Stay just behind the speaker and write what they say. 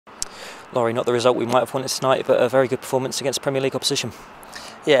Lawrie, not the result we might have wanted tonight, but a very good performance against Premier League opposition.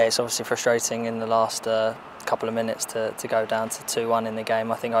 Yeah, it's obviously frustrating in the last couple of minutes to go down to 2-1 in the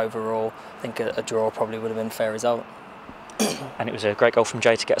game. I think overall, a draw probably would have been a fair result. And it was a great goal from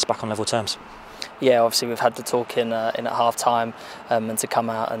Jay to get us back on level terms. Yeah, obviously we've had the talk in at half time and to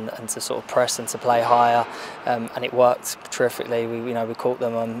come out and to sort of press and to play higher, and it worked terrifically. We caught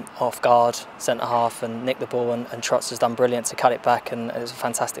them off guard, centre half, and nicked the ball, and Trotz has done brilliant to cut it back, and it was a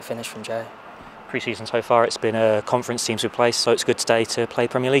fantastic finish from Jay. Pre-season so far, it's been a conference teams we've played, so it's good today to play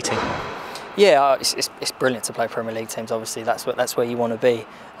Premier League team. Yeah, it's brilliant to play Premier League teams. Obviously, that's where you want to be,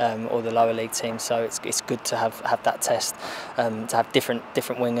 or the lower league teams. So it's good to have that test, to have different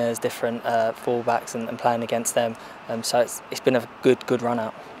wingers, different fullbacks, and playing against them. So it's been a good run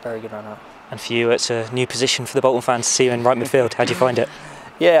out, very good run out. And for you, it's a new position for the Bolton fans to see you in right midfield. How do you find it?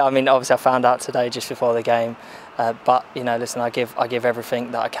 Yeah, I mean, obviously I found out today just before the game, but listen, I give everything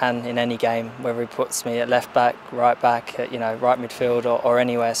that I can in any game, whether he puts me at left back, right back, right midfield, or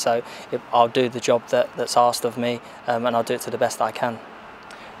anywhere. So I'll do the job that's asked of me, and I'll do it to the best that I can.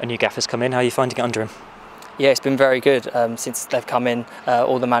 A new gaffer's come in. How are you finding it under him? Yeah, it's been very good since they've come in.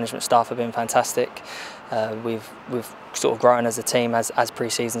 All the management staff have been fantastic. We've sort of grown as a team as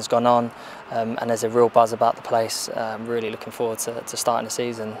pre-season's gone on, and there's a real buzz about the place. I'm really looking forward to starting the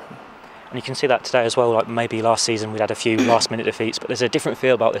season. And you can see that today as well. Like maybe last season we'd had a few last-minute defeats, but there's a different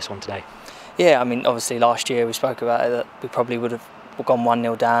feel about this one today. Yeah, I mean, obviously last year we spoke about it, that we probably would have gone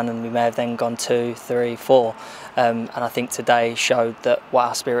 1-0 down, and we may have then gone 2, 3, 4. And I think today showed that what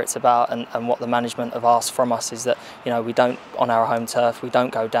our spirit's about, and what the management have asked from us is that we don't, on our home turf, we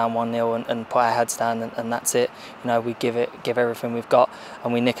don't go down 1-0 and put our heads down and that's it. We give everything we've got,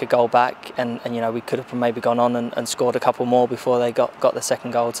 and we nick a goal back, and we could have maybe gone on and scored a couple more before they got the second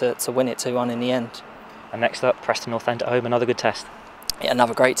goal to win it 2-1 in the end. And next up, Preston North End at home, another good test. Yeah,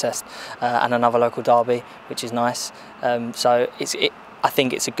 another great test, and another local derby, which is nice. So I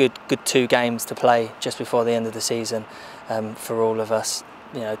think it's a good 2 games to play just before the end of the season for all of us.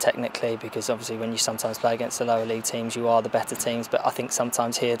 Technically, because obviously when you sometimes play against the lower league teams, you are the better teams. But I think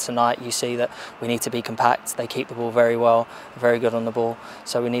sometimes here tonight, you see that we need to be compact. They keep the ball very well, very good on the ball.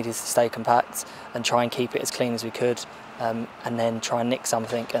 So we needed to stay compact and try and keep it as clean as we could, and then try and nick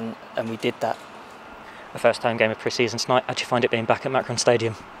something, and we did that. The first home game of pre-season tonight. How'd you find it being back at Macron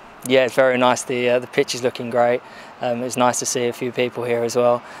Stadium? Yeah, it's very nice. The pitch is looking great. It's nice to see a few people here as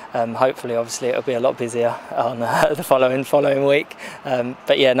well. Hopefully, obviously, it'll be a lot busier on the following week.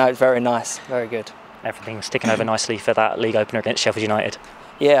 But yeah, no, it's very nice, very good. Everything's ticking over nicely for that league opener against Sheffield United.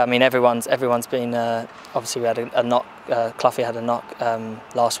 Yeah, I mean everyone's been obviously we had a knock. Cloughie had a knock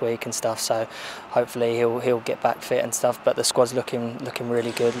last week and stuff. So hopefully he'll get back fit and stuff. But the squad's looking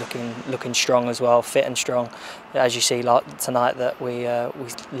really good, looking strong as well, fit and strong. As you see tonight, that we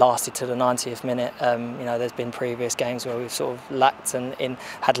lasted to the 90th minute. There's been previous games where we've sort of lacked and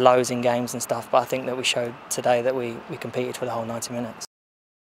had lows in games and stuff. But I think that we showed today that we competed for the whole 90 minutes.